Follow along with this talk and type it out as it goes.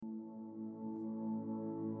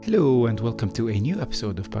Hello and welcome to a new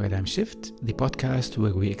episode of Paradigm Shift, the podcast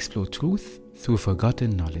where we explore truth through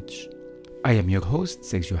forgotten knowledge. I am your host,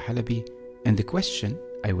 Sergio Halabi, and the question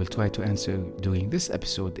I will try to answer during this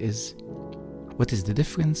episode is, what is the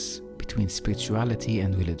difference between spirituality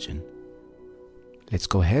and religion? Let's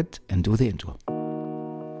go ahead and do the intro.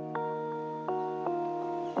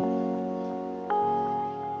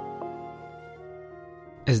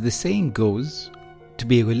 As the saying goes, to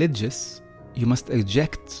be religious, you must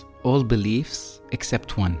reject all beliefs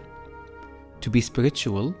except one. To be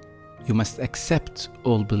spiritual, you must accept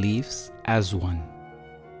all beliefs as one.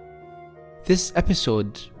 This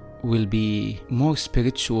episode will be more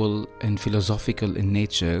spiritual and philosophical in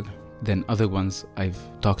nature than other ones I've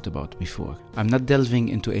talked about before. I'm not delving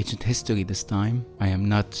into ancient history this time. I am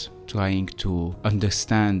not trying to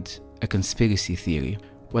understand a conspiracy theory.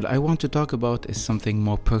 What I want to talk about is something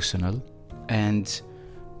more personal and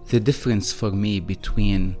the difference for me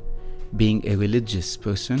between being a religious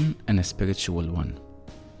person and a spiritual one.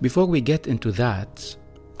 Before we get into that,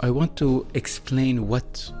 I want to explain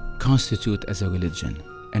what constitutes as a religion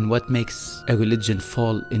and what makes a religion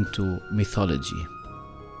fall into mythology.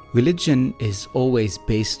 Religion is always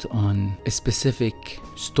based on a specific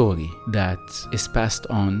story that is passed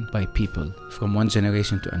on by people from one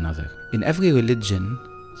generation to another. In every religion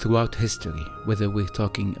throughout history, whether we're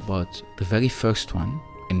talking about the very first one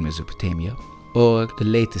in Mesopotamia or the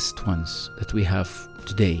latest ones that we have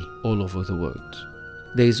today all over the world,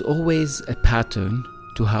 there is always a pattern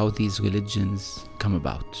to how these religions come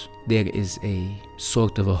about. There is a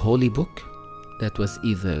sort of a holy book that was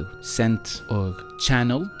either sent or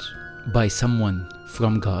channeled by someone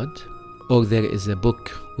from God, or there is a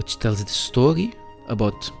book which tells the story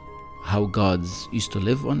about how gods used to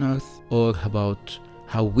live on earth or about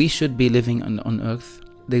how we should be living on earth.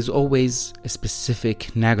 There's always a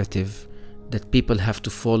specific narrative that people have to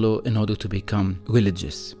follow in order to become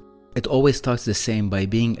religious. It always starts the same by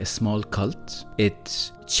being a small cult.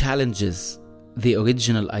 It challenges the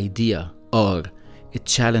original idea, or it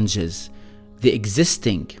challenges the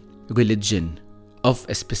existing religion of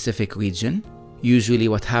a specific region. Usually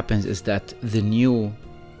what happens is that the new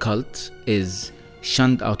cult is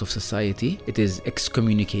shunned out of society. It is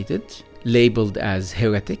excommunicated, labeled as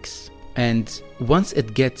heretics. And once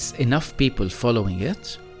it gets enough people following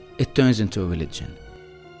it, it turns into a religion.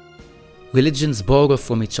 Religions borrow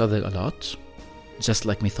from each other a lot, just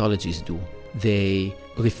like mythologies do. They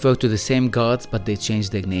refer to the same gods, but they change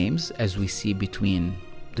their names, as we see between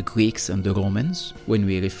the Greeks and the Romans. When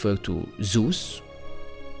we refer to Zeus,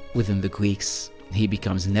 within the Greeks, he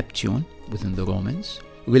becomes Neptune within the Romans.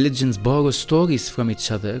 Religions borrow stories from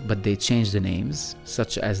each other, but they change the names,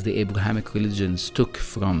 such as the Abrahamic religions took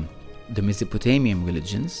from the Mesopotamian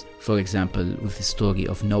religions, for example, with the story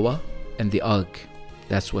of Noah and the Ark.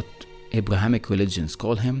 That's what Abrahamic religions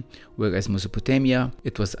call him, whereas Mesopotamia,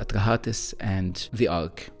 it was Atrahasis and the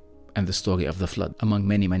Ark and the story of the flood, among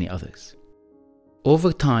many, many others.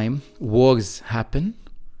 Over time, wars happen,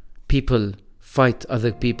 people fight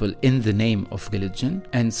other people in the name of religion,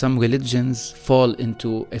 and some religions fall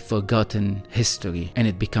into a forgotten history and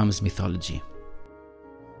it becomes mythology.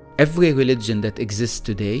 Every religion that exists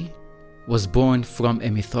today was born from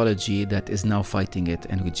a mythology that is now fighting it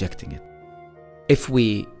and rejecting it. If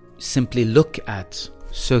we simply look at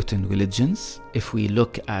certain religions, if we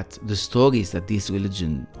look at the stories that this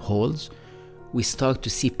religion holds, we start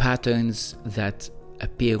to see patterns that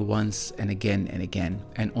appear once and again,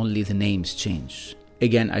 and only the names change.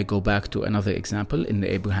 Again, I go back to another example in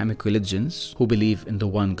the Abrahamic religions who believe in the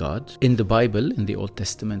one God. In the Bible, in the Old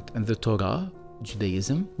Testament and the Torah,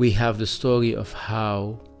 Judaism, we have the story of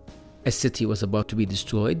how a city was about to be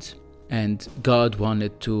destroyed and God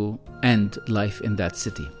wanted to end life in that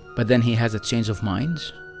city. But then he has a change of mind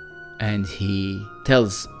and he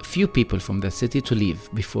tells few people from that city to leave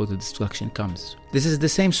before the destruction comes. This is the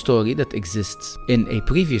same story that exists in a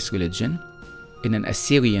previous religion, in an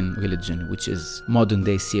Assyrian religion, which is modern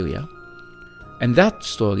day Syria. And that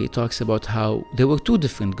story talks about how there were two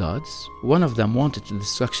different gods. One of them wanted the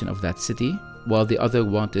destruction of that city, while the other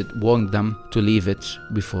warned them to leave it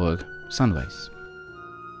before sunrise.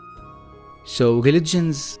 So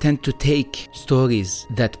religions tend to take stories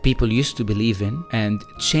that people used to believe in and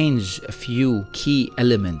change a few key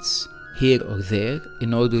elements here or there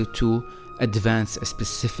in order to advance a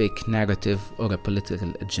specific narrative or a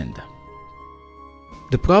political agenda.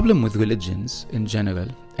 The problem with religions in general,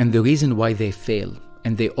 and the reason why they fail,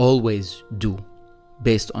 and they always do,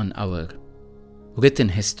 based on our written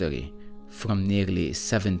history from nearly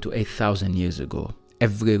 7,000 to 8,000 years ago,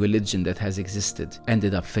 every religion that has existed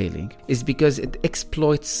ended up failing, is because it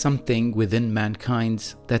exploits something within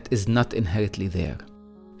mankind that is not inherently there: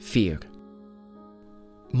 fear.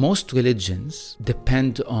 Most religions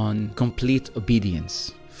depend on complete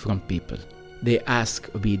obedience from people. They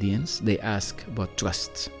ask obedience, they ask about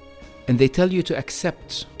trust. And they tell you to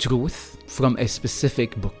accept truth from a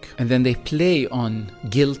specific book. And then they play on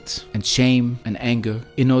guilt and shame and anger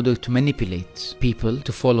in order to manipulate people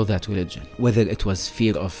to follow that religion. Whether it was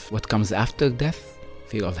fear of what comes after death,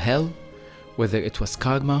 fear of hell, whether it was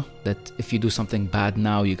karma, that if you do something bad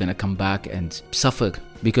now, you're going to come back and suffer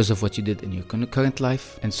because of what you did in your current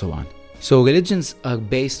life, and so on. So religions are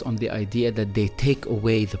based on the idea that they take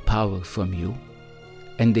away the power from you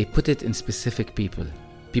and they put it in specific people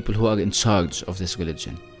who are in charge of this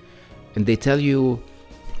religion. And they tell you,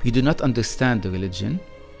 you do not understand the religion,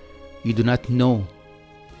 you do not know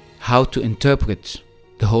how to interpret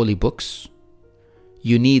the holy books,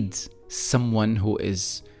 you need someone who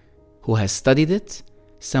has studied it,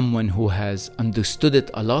 someone who has understood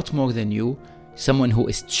it a lot more than you, someone who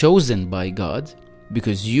is chosen by God,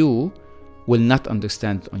 because you will not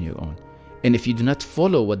understand it on your own. And if you do not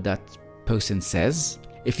follow what that person says,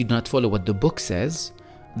 if you do not follow what the book says,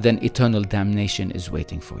 then eternal damnation is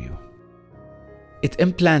waiting for you. It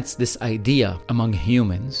implants this idea among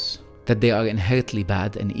humans that they are inherently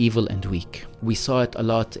bad and evil and weak. We saw it a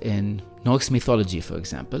lot in Norse mythology, for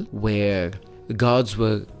example, where gods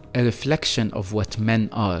were a reflection of what men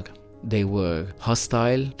are. They were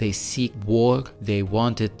hostile, they seek war, they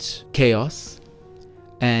wanted chaos.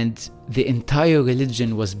 And the entire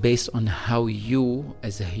religion was based on how you,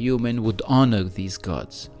 as a human, would honor these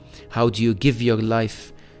gods. How do you give your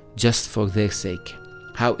life just for their sake?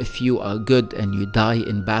 How, if you are good and you die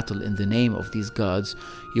in battle in the name of these gods,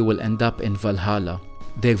 you will end up in Valhalla,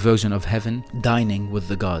 their version of heaven, dining with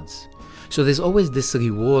the gods. So there's always this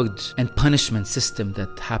reward and punishment system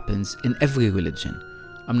that happens in every religion.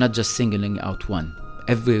 I'm not just singling out one.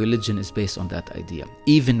 Every religion is based on that idea.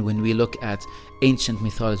 Even when we look at ancient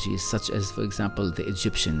mythologies, such as, for example, the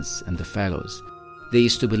Egyptians and the pharaohs, they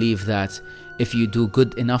used to believe that if you do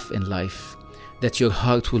good enough in life, that your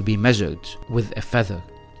heart will be measured with a feather.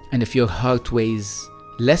 And if your heart weighs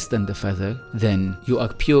less than the feather, then you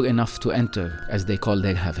are pure enough to enter, as they call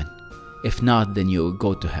their heaven. If not, then you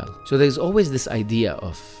go to hell. So there's always this idea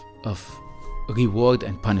of reward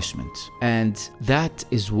and punishment. And that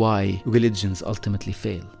is why religions ultimately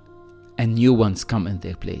fail and new ones come in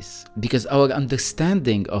their place. Because our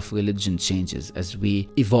understanding of religion changes as we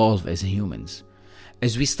evolve as humans.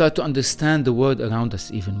 As we start to understand the world around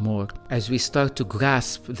us even more, as we start to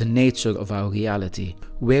grasp the nature of our reality,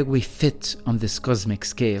 where we fit on this cosmic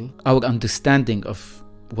scale, our understanding of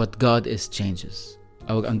what God is changes.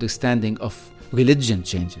 Our understanding of religion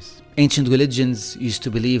changes. Ancient religions used to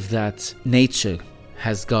believe that nature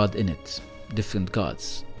has God in it, different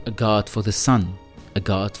gods. A god for the sun, a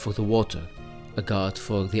god for the water, a god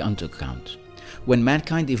for the underground. When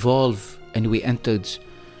mankind evolved and we entered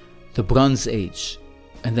the Bronze Age,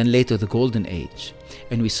 and then later the Golden Age,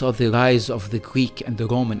 and we saw the rise of the Greek and the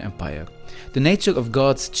Roman Empire, the nature of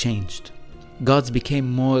gods changed. Gods became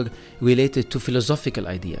more related to philosophical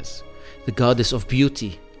ideas. The goddess of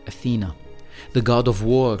beauty, Athena, the god of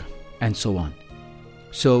war, and so on.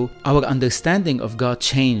 So our understanding of God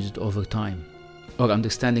changed over time. Our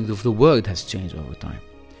understanding of the world has changed over time.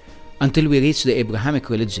 Until we reach the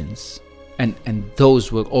Abrahamic religions, and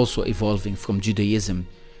those were also evolving from Judaism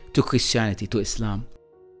to Christianity to Islam.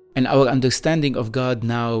 And our understanding of God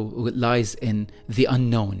now lies in the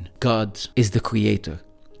unknown. God is the creator.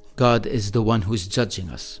 God is the one who's judging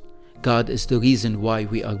us. God is the reason why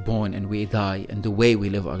we are born and we die, and the way we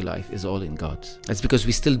live our life is all in God. That's because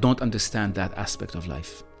we still don't understand that aspect of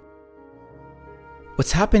life.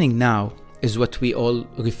 What's happening now is what we all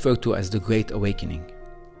refer to as the Great Awakening.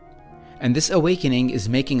 And this awakening is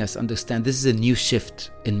making us understand this is a new shift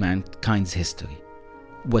in mankind's history.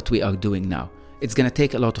 What we are doing now. It's going to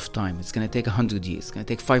take a lot of time. It's going to take 100 years. It's going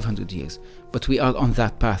to take 500 years. But we are on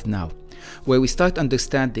that path now, where we start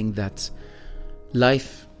understanding that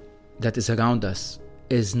life that is around us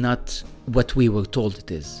is not what we were told it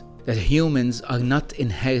is. That humans are not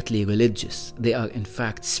inherently religious. They are in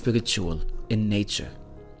fact spiritual in nature.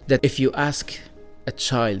 That if you ask a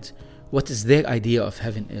child what is their idea of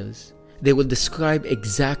heaven is, they will describe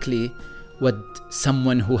exactly what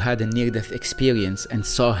someone who had a near-death experience and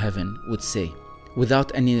saw heaven would say,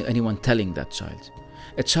 without anyone telling that child.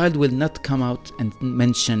 A child will not come out and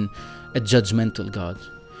mention a judgmental God.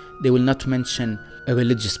 They will not mention a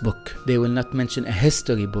religious book. They will not mention a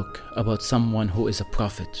history book about someone who is a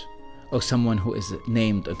prophet or someone who is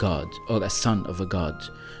named a god, or a son of a god,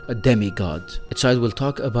 a demigod. A child will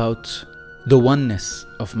talk about the oneness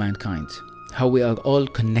of mankind, how we are all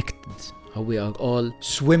connected, how we are all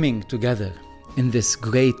swimming together in this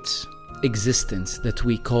great existence that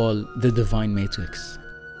we call the Divine Matrix.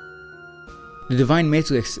 The Divine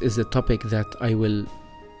Matrix is a topic that I will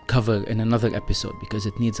cover in another episode because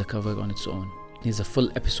it needs a cover on its own. It needs a full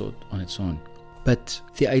episode on its own. But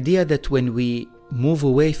the idea that when we move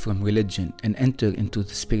away from religion and enter into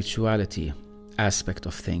the spirituality aspect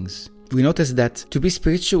of things, we notice that to be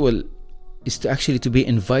spiritual is to be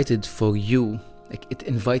invited for you. Like, it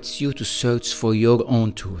invites you to search for your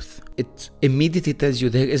own truth. It immediately tells you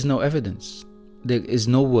there is no evidence. There is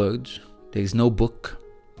no word. There is no book.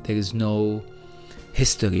 There is no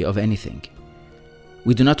history of anything.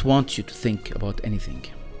 We do not want you to think about anything.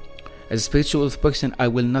 As a spiritual person, I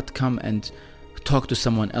will not come and talk to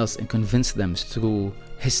someone else and convince them through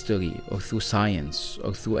history or through science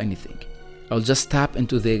or through anything. I'll just tap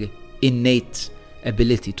into their innate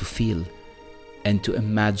ability to feel and to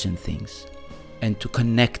imagine things and to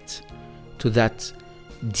connect to that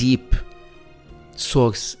deep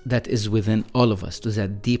source that is within all of us, to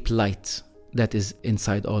that deep light that is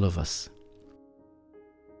inside all of us.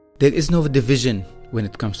 There is no division when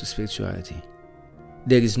it comes to spirituality.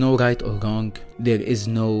 There is no right or wrong. There is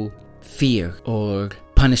no fear or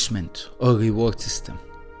punishment or reward system.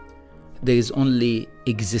 There is only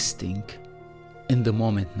existing in the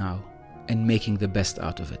moment now and making the best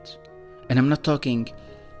out of it. And I'm not talking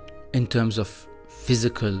in terms of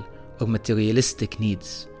physical or materialistic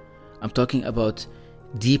needs. I'm talking about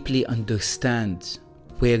deeply understand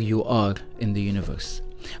where you are in the universe.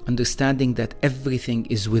 Understanding that everything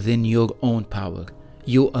is within your own power.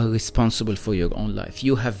 You are responsible for your own life.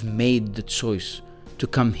 You have made the choice to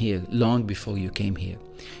come here long before you came here.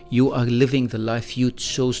 You are living the life you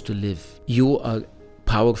chose to live. You are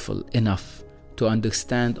powerful enough to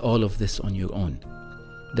understand all of this on your own.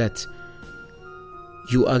 That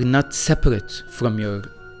you are not separate from your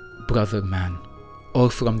brother man, or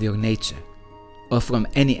from your nature, or from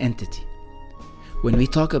any entity. When we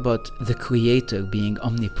talk about the Creator being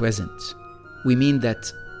omnipresent, we mean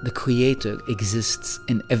that the Creator exists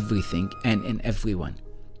in everything and in everyone.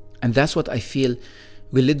 And that's what I feel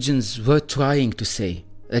religions were trying to say.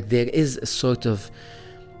 Like, there is a sort of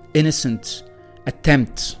innocent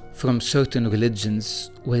attempt from certain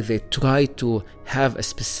religions where they try to have a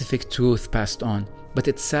specific truth passed on. But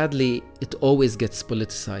it always gets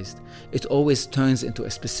politicized. It always turns into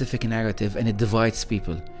a specific narrative and it divides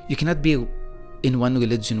people. You cannot be in one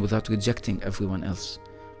religion without rejecting everyone else.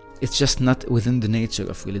 It's just not within the nature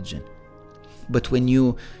of religion. But when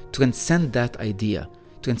you transcend that idea,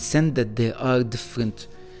 transcend that there are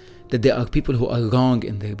people who are wrong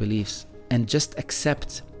in their beliefs, and just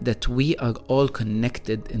accept that we are all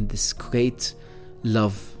connected in this great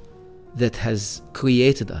love that has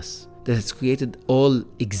created us, that has created all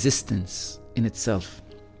existence in itself.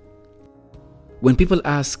 When people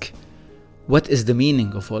ask, what is the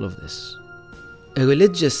meaning of all of this? A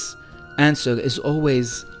religious answer is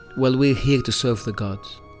always, well, we're here to serve the God,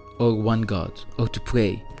 or one God, or to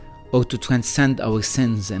pray, or to transcend our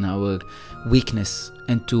sins and our weakness,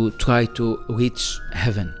 and to try to reach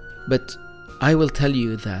heaven. But I will tell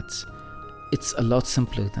you that it's a lot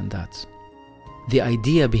simpler than that. The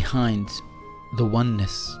idea behind the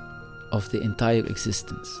oneness of the entire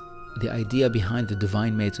existence, the idea behind the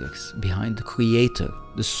Divine Matrix, behind the Creator,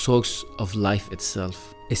 the source of life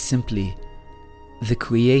itself, is simply the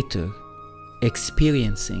Creator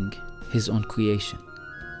experiencing His own creation.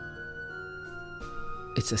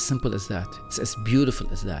 It's as simple as that. It's as beautiful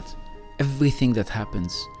as that. Everything that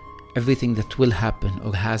happens, everything that will happen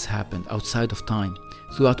or has happened outside of time,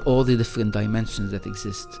 throughout all the different dimensions that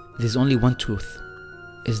exist, there's only one truth,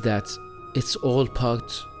 is that it's all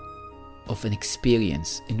part of an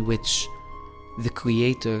experience in which the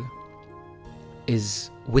Creator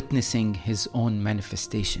is witnessing His own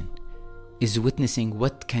manifestation, is witnessing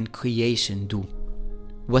what can creation do,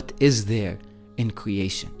 what is there in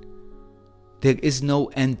creation. There is no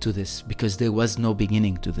end to this because there was no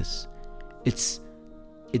beginning to this. It's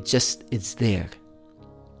there.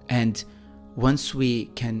 And once we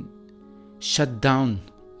can shut down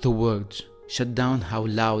the words, shut down how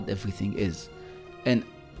loud everything is, and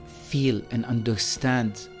feel and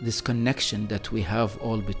understand this connection that we have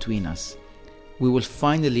all between us, we will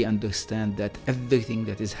finally understand that everything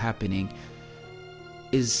that is happening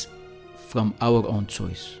is from our own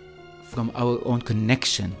choice, from our own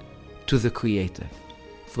connection to the Creator,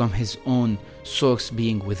 from His own source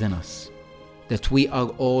being within us, that we are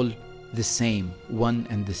all the same, one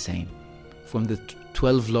and the same, from the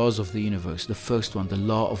 12 laws of the universe. The first one, the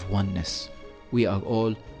law of oneness. We are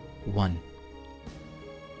all one.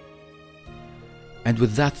 And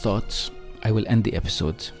with that thought, I will end the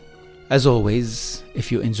episode. As always,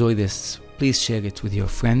 if you enjoy this, please share it with your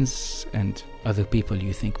friends and other people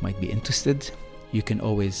you think might be interested. You can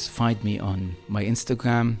always find me on my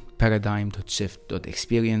Instagram,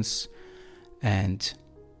 paradigm.shift.experience. And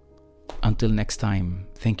until next time,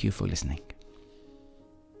 thank you for listening.